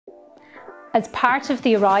As part of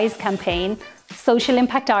the Arise campaign, Social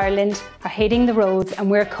Impact Ireland are hitting the roads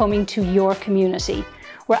and we're coming to your community.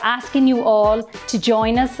 We're asking you all to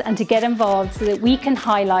join us and to get involved so that we can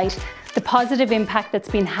highlight the positive impact that's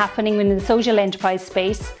been happening in the social enterprise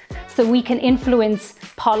space, so we can influence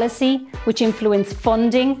policy, which influence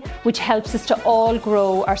funding, which helps us to all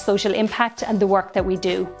grow our social impact and the work that we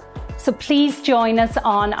do. So please join us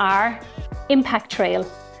on our Impact Trail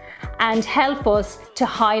and help us to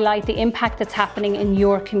highlight the impact that's happening in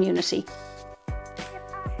your community.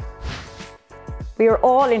 We are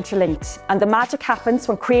all interlinked, and the magic happens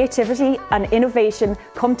when creativity and innovation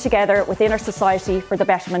come together within our society for the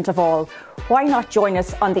betterment of all. Why not join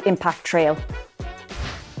us on the Impact Trail?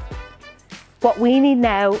 What we need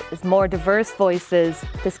now is more diverse voices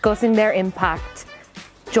discussing their impact.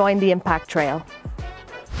 Join the Impact Trail.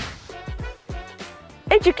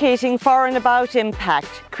 Educating for and about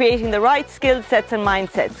impact, creating the right skill sets and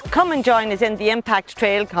mindsets. Come and join us in the Impact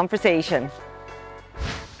Trail conversation.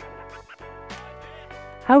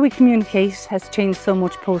 How we communicate has changed so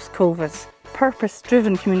much post-COVID.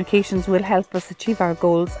 Purpose-driven communications will help us achieve our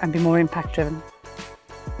goals and be more impact-driven.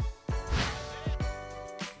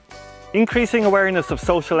 Increasing awareness of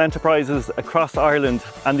social enterprises across Ireland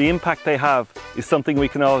and the impact they have is something we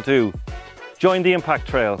can all do. Join the Impact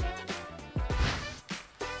Trail.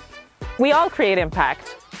 We all create impact,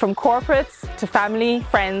 from corporates to family,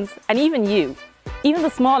 friends, and even you. Even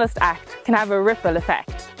the smallest act can have a ripple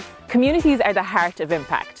effect. Communities are the heart of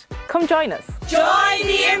impact. Come join us. Join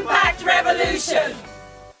the Impact Revolution!